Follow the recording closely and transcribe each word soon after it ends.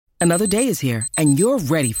Another day is here, and you're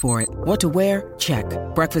ready for it. What to wear? Check.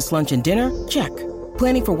 Breakfast, lunch, and dinner? Check.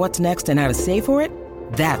 Planning for what's next and how to save for it?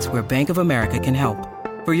 That's where Bank of America can help.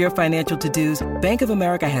 For your financial to-dos, Bank of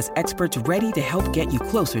America has experts ready to help get you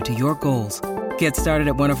closer to your goals. Get started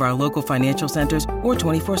at one of our local financial centers or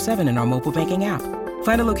 24/7 in our mobile banking app.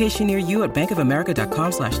 Find a location near you at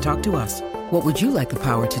bankofamerica.com/talktous. What would you like the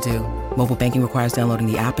power to do? Mobile banking requires downloading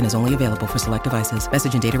the app and is only available for select devices.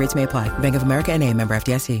 Message and data rates may apply. Bank of America N.A., member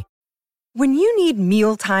FDIC. When you need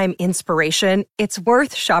mealtime inspiration, it's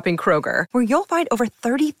worth shopping Kroger, where you'll find over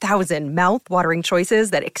 30,000 mouth-watering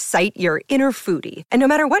choices that excite your inner foodie. And no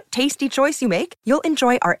matter what tasty choice you make, you'll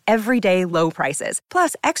enjoy our everyday low prices,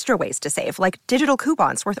 plus extra ways to save, like digital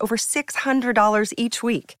coupons worth over $600 each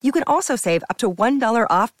week. You can also save up to $1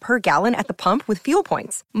 off per gallon at the pump with fuel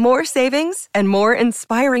points. More savings and more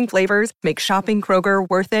inspiring flavors make shopping Kroger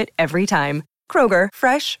worth it every time. Kroger,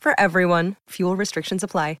 fresh for everyone. Fuel restrictions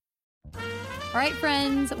apply. All right,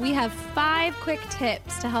 friends, we have 5 quick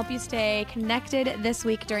tips to help you stay connected this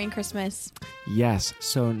week during Christmas. Yes.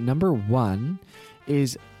 So number 1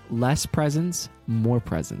 is less presents, more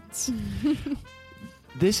presents.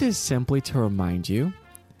 This is simply to remind you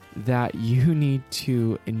that you need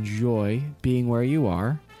to enjoy being where you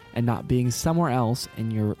are and not being somewhere else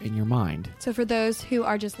in your mind. So for those who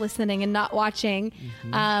are just listening and not watching,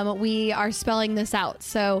 we are spelling this out.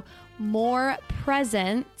 So more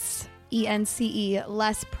presents, E-N-C-E,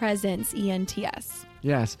 less presents, E-N-T-S.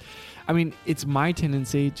 Yes. I mean, it's my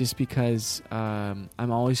tendency just because I'm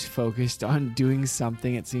always focused on doing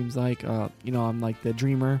something. It seems like, I'm like the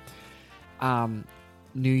dreamer.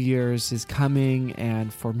 New Year's is coming.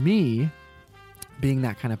 And for me, being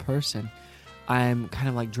that kind of person, I'm kind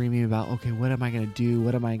of like dreaming about, okay, what am I going to do?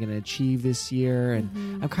 What am I going to achieve this year?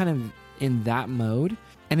 And I'm kind of in that mode.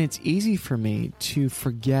 And it's easy for me to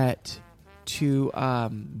forget to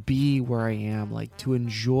be where I am, like to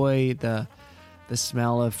enjoy the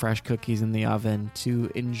smell of fresh cookies in the oven,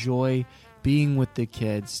 to enjoy being with the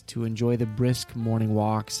kids, to enjoy the brisk morning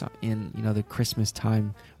walks in, the Christmas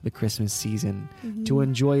time, the Christmas season, to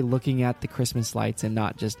enjoy looking at the Christmas lights and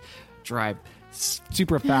not just drive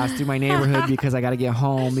super fast through my neighborhood because I got to get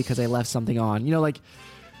home because I left something on.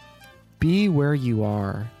 Be where you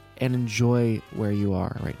are and enjoy where you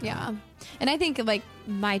are right now. Yeah. And I think like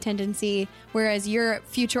my tendency, whereas you're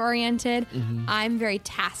future oriented, I'm very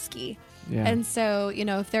tasky. Yeah. And so,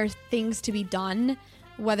 if there's things to be done,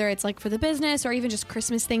 whether it's like for the business or even just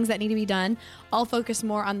Christmas things that need to be done, I'll focus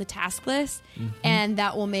more on the task list and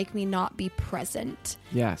that will make me not be present.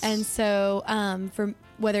 Yes. And so for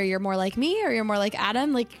whether you're more like me or you're more like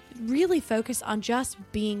Adam, like really focus on just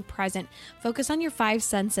being present. Focus on your 5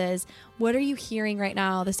 senses. What are you hearing right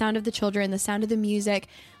now? The sound of the children, the sound of the music.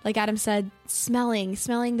 Like Adam said, smelling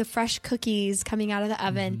the fresh cookies coming out of the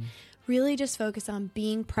oven. Really just focus on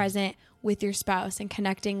being present with your spouse and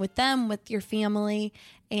connecting with them, with your family,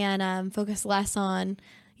 and focus less on,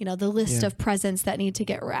 the list of presents that need to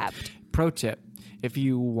get wrapped. Pro tip. If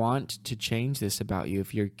you want to change this about you,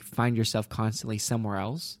 if you find yourself constantly somewhere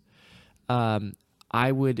else,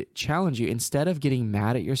 I would challenge you, instead of getting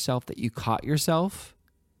mad at yourself that you caught yourself,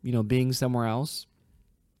 being somewhere else,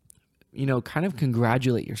 kind of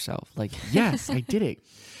congratulate yourself. Like, yes, I did it.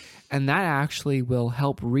 And that actually will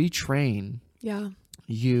help retrain you.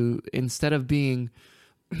 Instead of being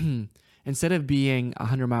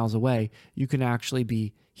 100 miles away, you can actually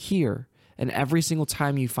be here. And every single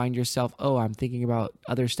time you find yourself, I'm thinking about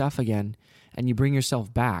other stuff again, and you bring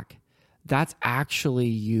yourself back, that's actually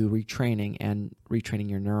you retraining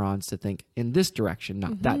your neurons to think in this direction,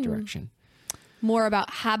 not that direction. More about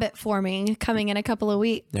habit forming coming in a couple of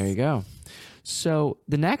weeks. There you go. So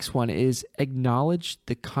the next one is acknowledge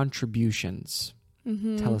the contributions.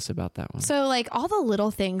 Tell us about that one. So like all the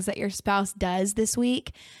little things that your spouse does this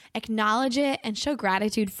week, acknowledge it and show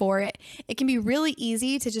gratitude for it. It can be really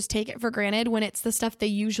easy to just take it for granted when it's the stuff they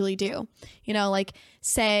usually do. Like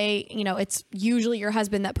say, it's usually your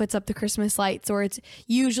husband that puts up the Christmas lights, or it's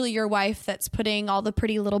usually your wife that's putting all the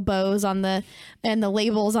pretty little bows on and the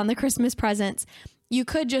labels on the Christmas presents. You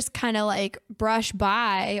could just kind of like brush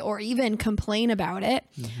by or even complain about it.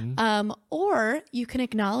 Or you can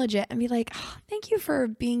acknowledge it and be like, thank you for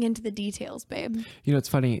being into the details, babe. It's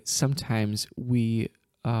funny. Sometimes we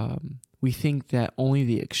think that only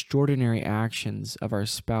the extraordinary actions of our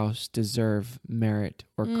spouse deserve merit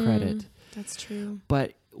or credit. That's true.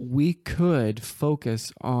 But we could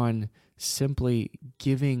focus on simply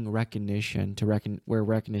giving recognition to where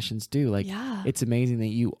recognition's due. Like, it's amazing that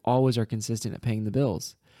you always are consistent at paying the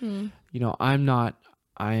bills.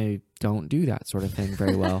 I don't do that sort of thing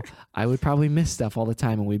very well. I would probably miss stuff all the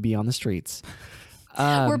time and we'd be on the streets.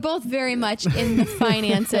 We're both very much in the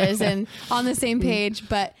finances and on the same page,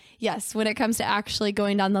 but yes, when it comes to actually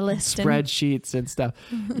going down the list, spreadsheets and stuff.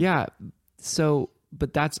 Yeah. So,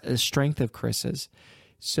 but that's a strength of Chris's.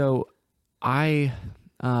 So I,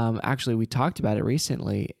 actually, we talked about it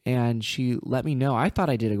recently, and she let me know. I thought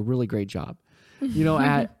I did a really great job,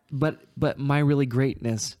 but my really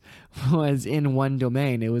greatness was in one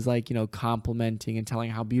domain. It was like, complimenting and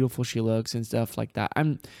telling how beautiful she looks and stuff like that.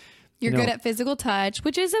 You're good at physical touch,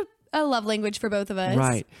 which is a love language for both of us.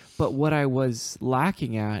 Right. But what I was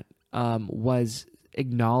lacking at, was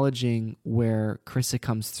acknowledging where Krista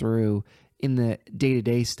comes through in the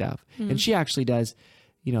day-to-day stuff. And she actually does,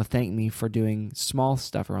 thank me for doing small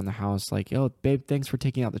stuff around the house. Like, oh, babe, thanks for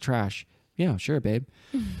taking out the trash. Yeah, sure, babe.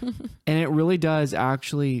 And it really does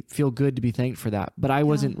actually feel good to be thanked for that. But I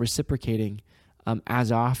wasn't reciprocating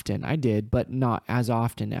as often. I did, but not as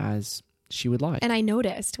often as she would like. And I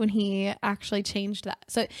noticed when he actually changed that.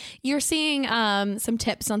 So you're seeing some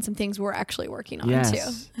tips on some things we're actually working on too.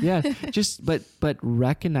 Yeah. But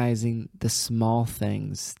recognizing the small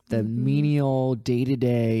things, the menial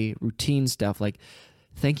day-to-day routine stuff, like,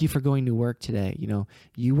 thank you for going to work today.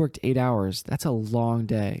 You worked 8 hours. That's a long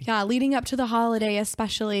day. Yeah. Leading up to the holiday,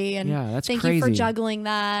 especially. And that's thank crazy. you for juggling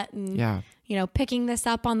that. And, picking this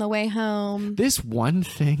up on the way home. This one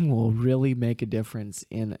thing will really make a difference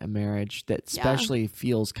in a marriage that especially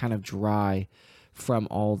feels kind of dry from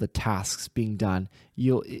all the tasks being done.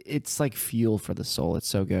 It's like fuel for the soul. It's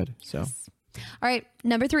so good. So, all right.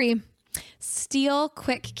 Number 3, steal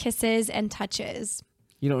quick kisses and touches.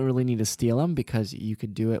 You don't really need to steal them because you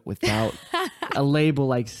could do it without a label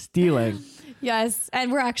like stealing. Yes.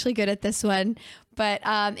 And we're actually good at this one. But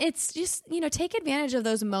it's just, take advantage of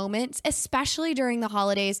those moments, especially during the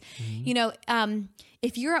holidays.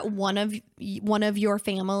 If you're at one of your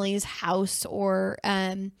family's house or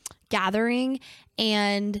gathering,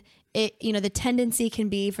 and it, the tendency can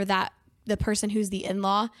be for the person who's the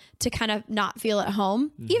in-law to kind of not feel at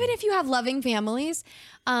home. Even if you have loving families,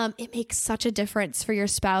 it makes such a difference for your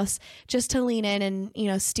spouse just to lean in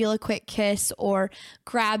and, steal a quick kiss or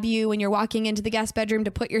grab you when you're walking into the guest bedroom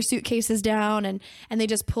to put your suitcases down and they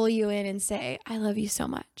just pull you in and say, I love you so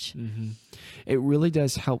much. It really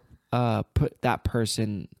does help put that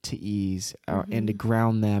person to ease and to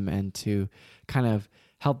ground them and to kind of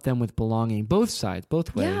help them with belonging, both sides,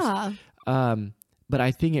 both ways. Yeah. But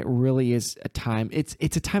I think it really is a time, it's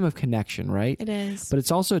a time of connection, right? It is. But it's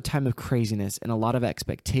also a time of craziness and a lot of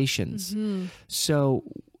expectations. So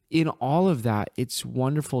in all of that, it's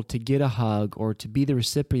wonderful to get a hug or to be the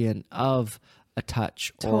recipient of a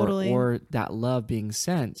touch or that love being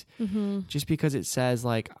sent. Just because it says,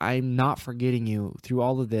 like, I'm not forgetting you through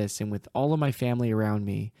all of this, and with all of my family around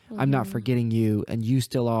me, I'm not forgetting you, and you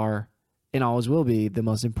still are and always will be the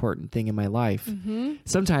most important thing in my life.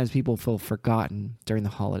 Sometimes people feel forgotten during the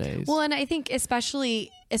holidays. Well, and I think especially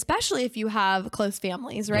if you have close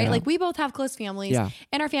families, right? Like, we both have close families,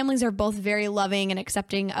 and our families are both very loving and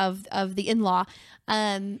accepting of the in-law.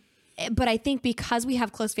 But I think because we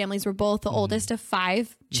have close families, we're both the oldest of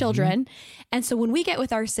 5 children. And so when we get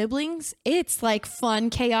with our siblings, it's like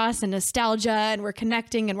fun chaos and nostalgia, and we're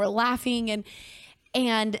connecting and we're laughing,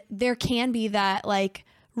 and there can be that, like,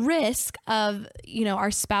 risk of, our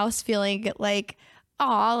spouse feeling like,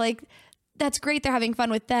 oh, like, that's great, they're having fun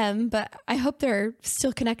with them, but I hope they're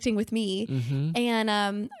still connecting with me. And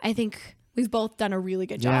I think we've both done a really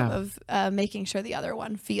good job of making sure the other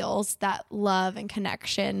one feels that love and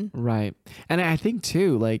connection. Right. And I think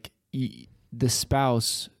too, like, the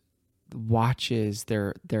spouse watches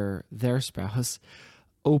their spouse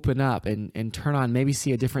open up and turn on, maybe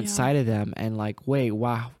see a different side of them, and like, wait,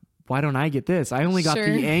 wow, why don't I get this? I only got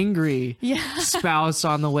the angry spouse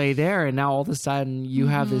on the way there. And now all of a sudden you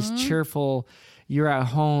have this cheerful, you're at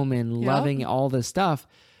home and loving all this stuff.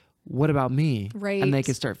 What about me? Right. And they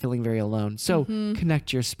can start feeling very alone. So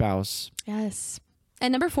connect your spouse. Yes.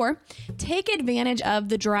 And number 4, take advantage of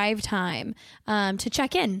the drive time to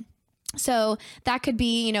check in. So that could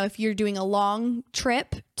be, if you're doing a long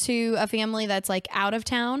trip to a family that's like out of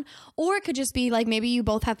town, or it could just be like maybe you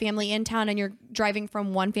both have family in town and you're driving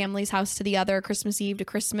from one family's house to the other, Christmas Eve to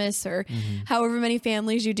Christmas, or however many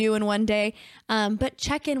families you do in one day. But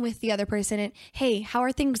check in with the other person and, hey, how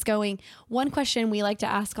are things going? One question we like to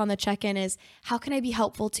ask on the check-in is, how can I be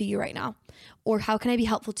helpful to you right now? Or how can I be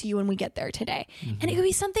helpful to you when we get there today? And it could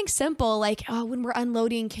be something simple like, oh, when we're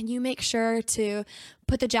unloading, can you make sure to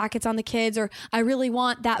put the jackets on the kids? Or I really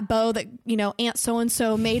want that bow that, Aunt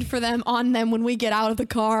so-and-so made for them on them when we get out of the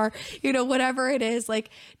car, whatever it is, like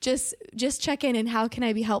just check in and how can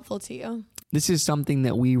I be helpful to you? This is something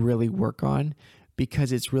that we really work on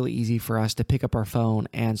because it's really easy for us to pick up our phone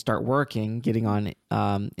and start working, getting on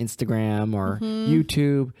Instagram or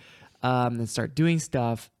YouTube, and start doing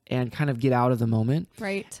stuff and kind of get out of the moment.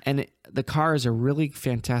 Right. And the car is a really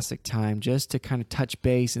fantastic time just to kind of touch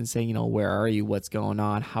base and say, where are you? What's going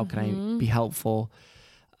on? How can I be helpful?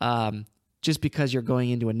 Just because you're going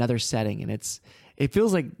into another setting, and it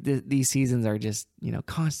feels like these seasons are just,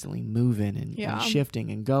 constantly moving and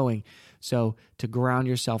shifting and going. So to ground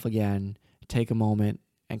yourself again, take a moment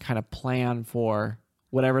and kind of plan for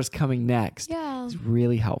whatever's coming next. Yeah. It's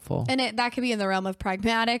really helpful. And that could be in the realm of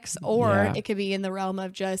pragmatics, or it could be in the realm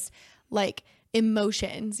of just like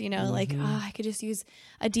emotions, like, I could just use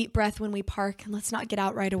a deep breath when we park and let's not get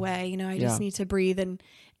out right away. I just need to breathe and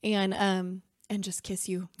just kiss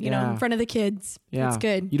you, in front of the kids. Yeah. It's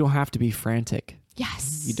good. You don't have to be frantic.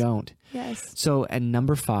 Yes. You don't. Yes. So, and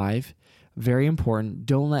number 5, very important,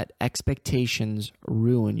 don't let expectations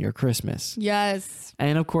ruin your Christmas. Yes.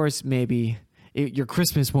 And of course, maybe your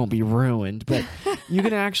Christmas won't be ruined, but you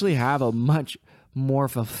can actually have a much more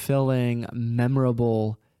fulfilling,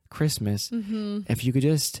 memorable Christmas if you could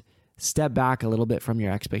just step back a little bit from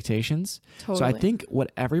your expectations. Totally. So I think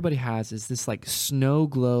what everybody has is this like snow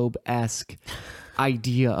globe-esque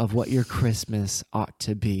idea of what your Christmas ought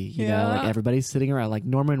to be. You know, like everybody's sitting around, like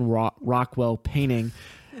Norman Rockwell painting,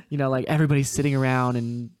 like everybody's sitting around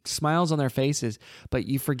and smiles on their faces, but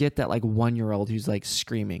you forget that like 1-year-old who's like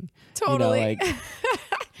screaming. Totally.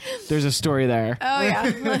 There's a story there. Oh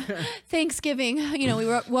yeah. Thanksgiving, we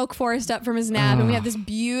woke Forrest up from his nap and we have this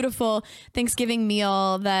beautiful Thanksgiving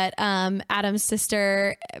meal that Adam's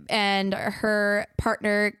sister and her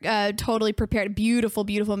partner totally prepared. Beautiful,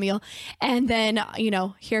 beautiful meal. And then,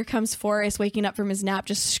 here comes Forrest waking up from his nap,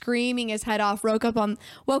 just screaming his head off, woke up on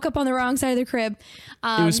the wrong side of the crib.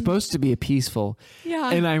 It was supposed to be a peaceful.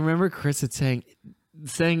 Yeah. And I remember Chris had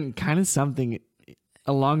saying kind of something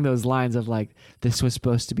along those lines of like, this was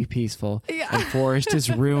supposed to be peaceful and Forrest is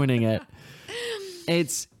ruining it.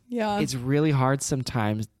 It's really hard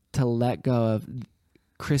sometimes to let go of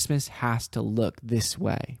Christmas has to look this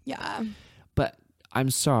way. Yeah. But I'm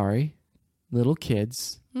sorry, little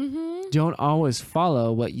kids don't always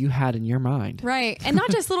follow what you had in your mind. Right. And not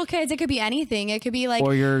just little kids. It could be anything. It could be like,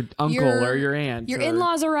 or your uncle or your aunt. Your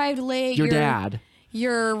in-laws arrived late. Your dad.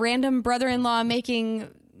 Your random brother-in-law making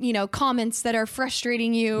comments that are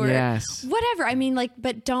frustrating you or whatever. I mean,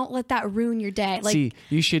 but don't let that ruin your day. Like, see,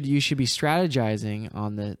 you should be strategizing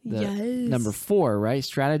on the number 4, right?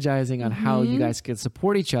 Strategizing on how you guys could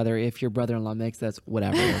support each other if your brother-in-law makes that,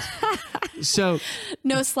 whatever it is. So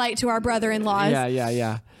no slight to our brother-in-laws.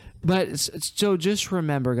 Yeah. But so just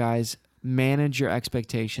remember, guys, manage your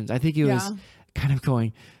expectations. I think it was kind of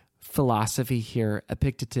going philosophy here.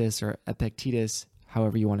 Epictetus or Epictetus,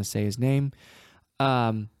 however you want to say his name,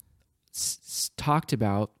 talked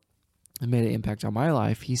about and made an impact on my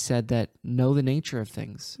life. He said that know the nature of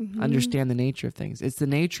things, understand the nature of things. It's the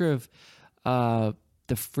nature of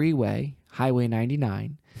the freeway, Highway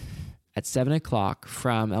 99, at 7 o'clock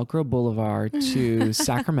from Elk Grove Boulevard to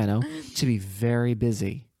Sacramento to be very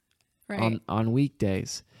busy on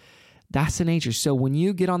weekdays. That's the nature. So when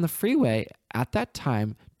you get on the freeway at that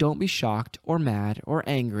time, don't be shocked or mad or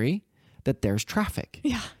angry that there's traffic.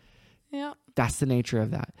 Yeah. Yeah. That's the nature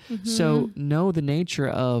of that. So know the nature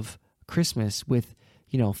of Christmas with,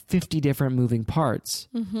 50 different moving parts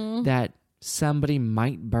that somebody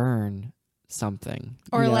might burn something.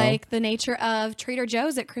 Or like the nature of Trader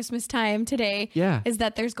Joe's at Christmas time today is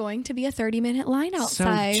that there's going to be a 30-minute line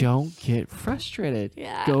outside. So don't get frustrated.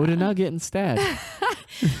 Yeah. Go to Nugget instead.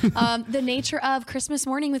 The nature of Christmas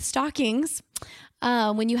morning with stockings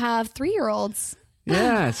when you have 3-year-olds.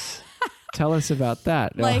 Yes. Tell us about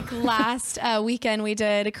that. Like last weekend, we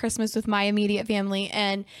did a Christmas with my immediate family,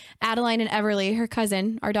 and Adeline and Everly, her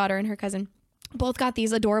cousin, our daughter and her cousin, both got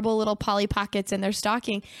these adorable little Polly Pockets in their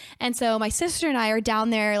stocking. And so my sister and I are down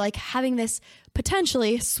there like having this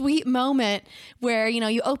potentially sweet moment where,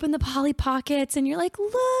 you open the Polly Pockets and you're like,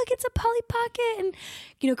 look, it's a Polly Pocket. And,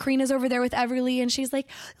 Karina's over there with Everly and she's like,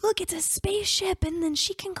 look, it's a spaceship. And then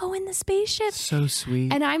she can go in the spaceship. So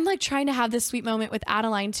sweet. And I'm like trying to have this sweet moment with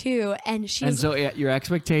Adeline too. And so your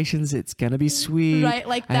expectations, it's going to be sweet. Right.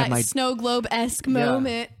 Like that snow globe-esque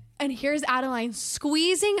moment. And here's Adeline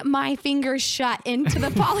squeezing my fingers shut into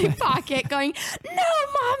the Polly Pocket going, no, Mommy,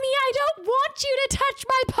 I don't want you to touch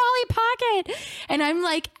my Polly Pocket. And I'm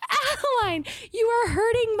like, Adeline, you are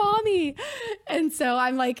hurting mommy. And so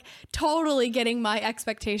I'm like totally getting my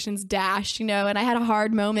expectations dashed, you know, and I had a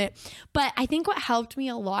hard moment. But I think what helped me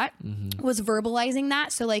a lot was verbalizing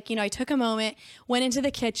that. So like, you know, I took a moment, went into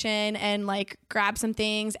the kitchen and like grabbed some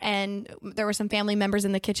things, and there were some family members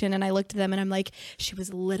in the kitchen, and I looked at them and I'm like, she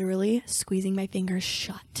was literally squeezing my fingers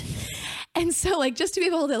shut. And so like just to be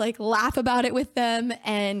able to like laugh about it with them,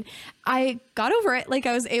 and I got over it. Like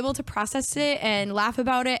I was able to process it and laugh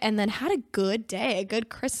about it, and then had a good day, a good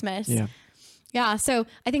Christmas. Yeah. So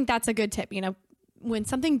I think that's a good tip. You know, when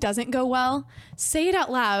something doesn't go well, say it out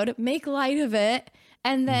loud, make light of it,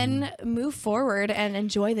 and then move forward and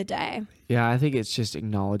enjoy the day. Yeah, I think it's just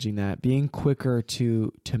acknowledging that, being quicker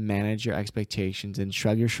to manage your expectations and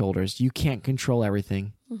shrug your shoulders. You can't control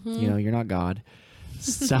everything. You know, you're not God.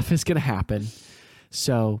 Stuff is going to happen.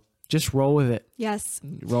 So just roll with it. Yes.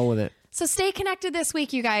 Roll with it. So stay connected this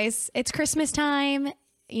week, you guys. It's Christmas time.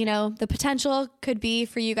 You know, the potential could be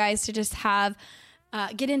for you guys to just have,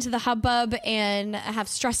 get into the hubbub and have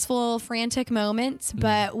stressful, frantic moments.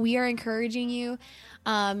 But we are encouraging you,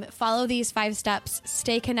 follow these 5 steps,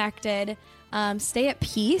 stay connected, stay at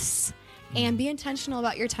peace, and be intentional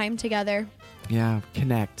about your time together. Yeah,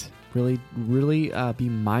 connect. Really be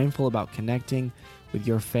mindful about connecting with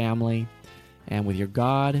your family and with your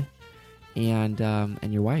God and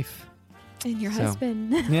your wife. And your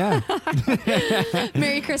husband. Yeah.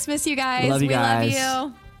 Merry Christmas, you guys. Love you we guys. love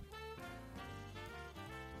you.